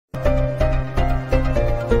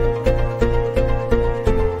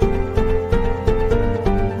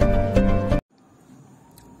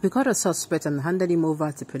We caught a suspect and handed him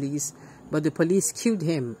over to police, but the police killed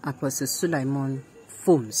him, Apostle Suleman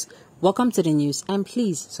foams. Welcome to the news, and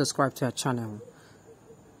please subscribe to our channel.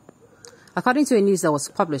 According to a news that was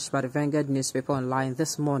published by the Vanguard newspaper online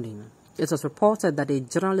this morning, it was reported that a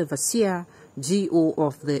general overseer, GO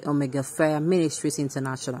of the Omega Fair Ministries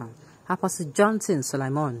International, Apostle Johnson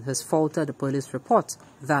Suleman, has faulted the police report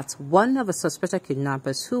that one of the suspected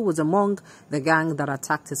kidnappers who was among the gang that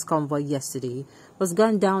attacked his convoy yesterday was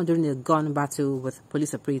gunned down during a gun battle with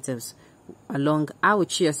police operatives along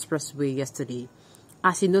Ķ′Łł Expressway yesterday,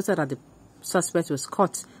 as he noted that the suspect was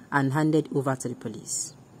caught and handed over to the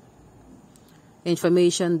police.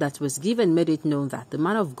 Information that was given made it known that the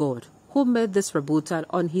man of God, who made this rebuttal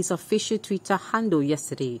on his official Twitter handle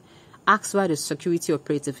yesterday, asked why the security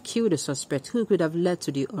operative killed the suspect who could have led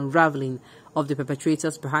to the unraveling of the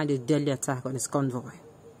perpetrators behind the deadly attack on his convoy.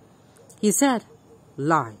 He said,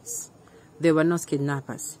 lies. They were not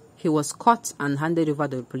kidnappers. He was caught and handed over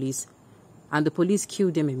to the police, and the police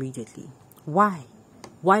killed him immediately. Why?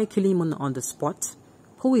 Why kill him on the spot?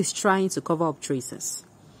 Who is trying to cover up traces?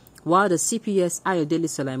 While the CPS Ķ′Łł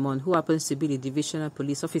Suleman, who happens to be the divisional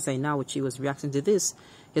police officer in Ķ′Łł, was reacting to this,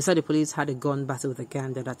 he said the police had a gun battle with a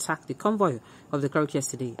gang that attacked the convoy of the crowd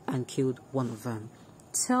yesterday and killed one of them.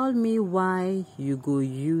 Tell me why you go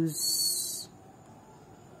use...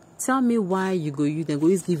 Tell me why you go use them. Go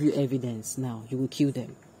use give you evidence now. You will kill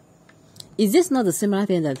them. Is this not the similar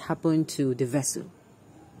thing that happened to the vessel?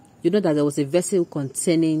 You know that there was a vessel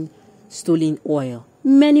containing stolen oil.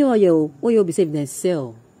 Many oil be saved and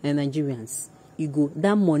sell. And Nigerians, you go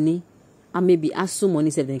that money and maybe ask some money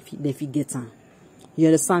so they get them. You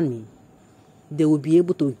understand me? They will be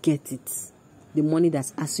able to get it. The money that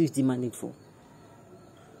ASU is demanding for.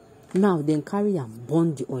 Now then carry and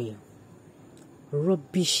burn the oil.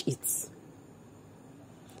 Rubbish it.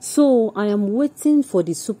 So I am waiting for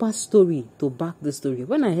the super story to back the story.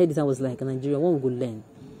 When I heard this, I was like, Nigeria, when we go learn?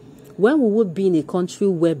 When we would be in a country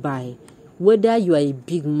whereby whether you are a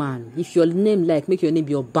big man, if your name make your name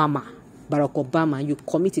be Obama, Barack Obama, and you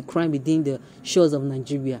commit a crime within the shores of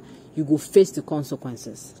Nigeria, you go face the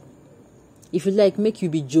consequences. If you make you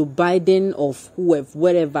be Joe Biden of whoever,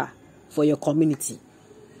 wherever for your community,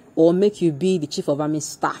 or make you be the chief of army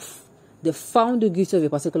staff, they found you guilty of a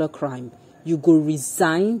particular crime, you go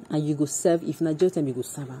resign and you go serve. If not just time, you go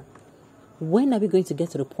serve. When are we going to get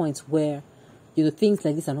to the point where things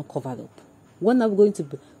like this are not covered up? When are we going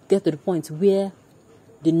to get to the point where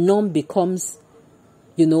the norm becomes,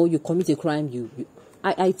 you commit a crime,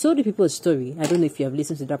 I told you people a story. I don't know if you have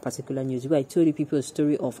listened to that particular news, where I told you people a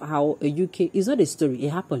story of how a UK, it's not a story,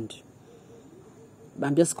 it happened. But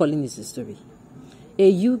I'm just calling this a story.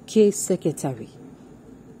 A UK secretary,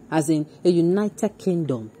 as in a United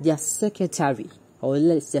Kingdom, their secretary, or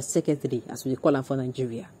let's say secretary, as we call them for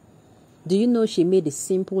Nigeria. Do you know she made a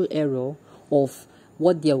simple error of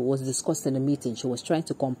what there was discussed in the meeting? She was trying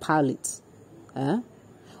to compile it.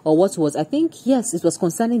 Or what was, I think, yes, it was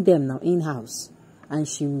concerning them now in-house. And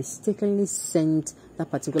she mistakenly sent that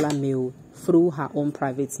particular mail through her own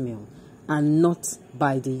private mail and not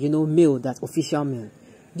by the, mail, that official mail.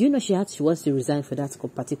 Do you know she was to resign for that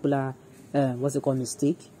particular,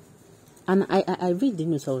 mistake? And I read the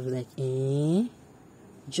news, I was like,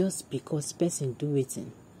 just because person do it.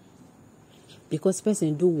 Because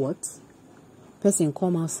person do what? Person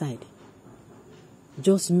come outside.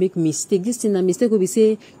 Just make mistake. This thing a mistake will be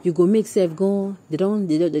say you go make self go. They don't.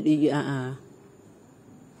 The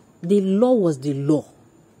law was the law.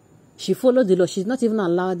 She followed the law. She's not even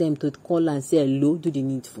allowed them to call and say hello, do the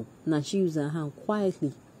needful. Now she used her hand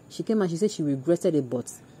quietly. She came and she said she regretted it,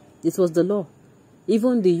 but this was the law.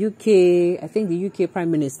 Even the UK, I think the UK Prime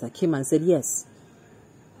Minister came and said yes.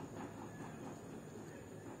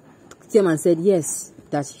 Came and said yes,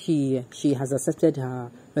 that she has accepted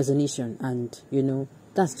her resignation, and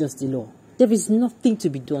that's just the law. There is nothing to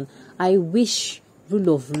be done. I wish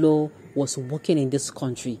rule of law was working in this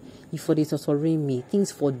country. If for this me,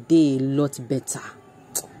 things for day a lot better.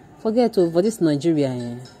 Forget for this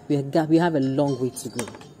Nigeria, we have a long way to go.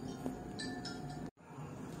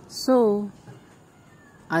 So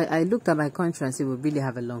I looked at my country and said we really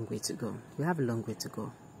have a long way to go. We have a long way to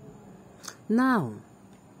go. Now,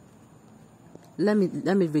 let me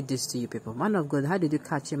read this to you people. Man of God, how did you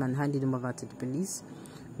catch him and handed him over to the police?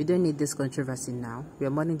 We don't need this controversy now. We are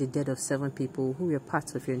mourning the death of 7 people who were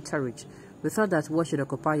part of your entourage. We thought that what should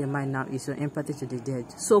occupy your mind now is your empathy to the dead.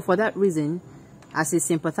 So for that reason, as he's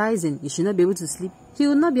sympathizing, you should not be able to sleep. He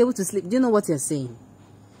will not be able to sleep. Do you know what you're saying?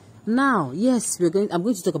 Now, yes, I'm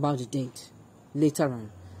going to talk about the dead later on.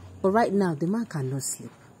 But right now, the man cannot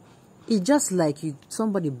sleep. It's just like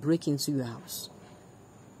somebody break into your house.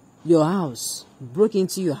 your house, broke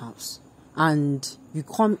into your house, and you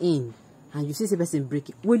come in and you see the person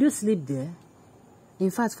breaking, will you sleep there? In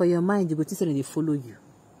fact, for your mind, you go to say they follow you.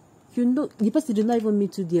 You know, the person did not even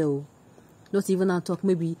meet you there. Not even now talk.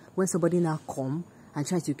 Maybe when somebody now come and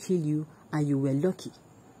try to kill you, and you were lucky,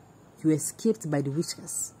 you escaped by the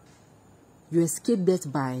witches. You escaped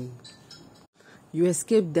death by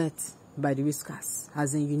the whiskers,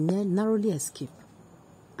 as in you narrowly escape.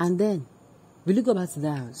 And then, will you go back to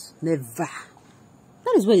the house? Never.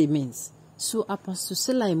 That is what it means. So Apostle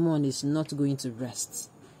Suleman is not going to rest.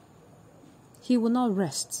 He will not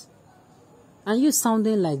rest. And you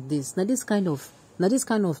sounding like this. Now this kind of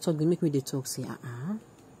talk they make me the talk say,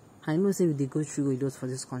 I know say they go through a lot for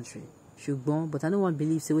this country. But I don't want to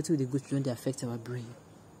believe say what will they go through when they affect our brain.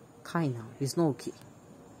 Kind of. It's not okay.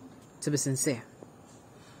 To be sincere.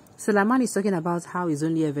 Suleman is talking about how his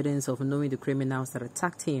only evidence of knowing the criminals that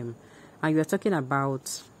attacked him, and you are talking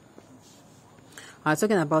about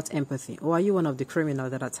empathy. Or are you one of the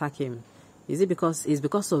criminals that attack him? Is it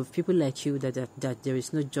because of people like you that there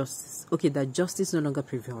is no justice? Okay, that justice no longer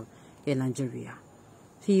prevails in Nigeria.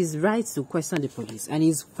 He is right to question the police, and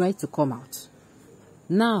he's right to come out.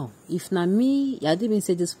 Now, if not me, I didn't even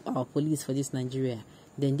say this our police for this Nigeria,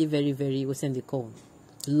 then they very, very, what's they call,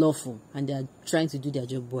 lawful, and they are trying to do their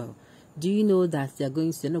job well. Do you know that they're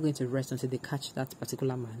not going to rest until they catch that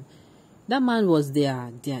particular man? That man was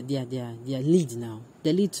their lead now.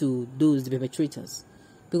 Their lead to the perpetrators.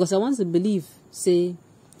 Because I want to believe, say,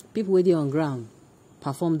 people waiting on ground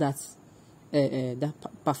perform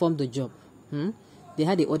perform the job. They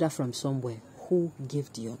had the order from somewhere. Who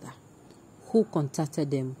gave the order? Who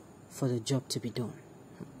contacted them for the job to be done?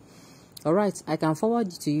 Alright, I can forward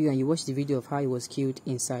it to you and you watch the video of how he was killed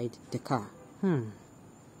inside the car.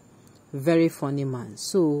 Very funny man.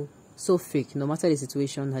 So fake. No matter the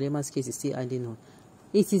situation, Halema's case is still adding on.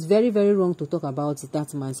 It is very, very wrong to talk about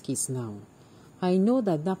that man's case now. I know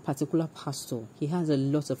that particular pastor, he has a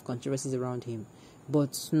lot of controversies around him.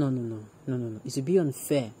 But no. It would be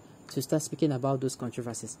unfair to start speaking about those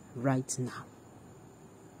controversies right now.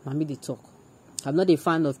 Mami, they talk. I'm not a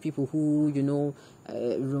fan of people who, they're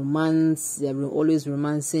always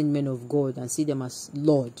romancing men of God and see them as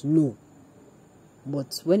Lord. No.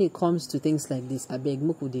 But when it comes to things like this, I beg,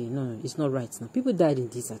 Mokude, no, it's not right now. People died in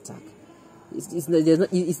this attack.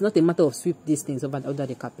 It's not a matter of sweep these things under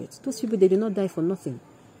the carpet. Those people, they did not die for nothing.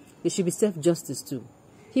 They should be self-justice too.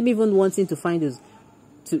 Him even wanting to find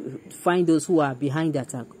those who are behind the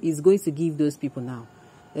attack is going to give those people now,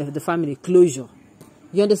 the family, closure.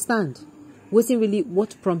 You understand?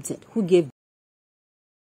 What prompted? Who gave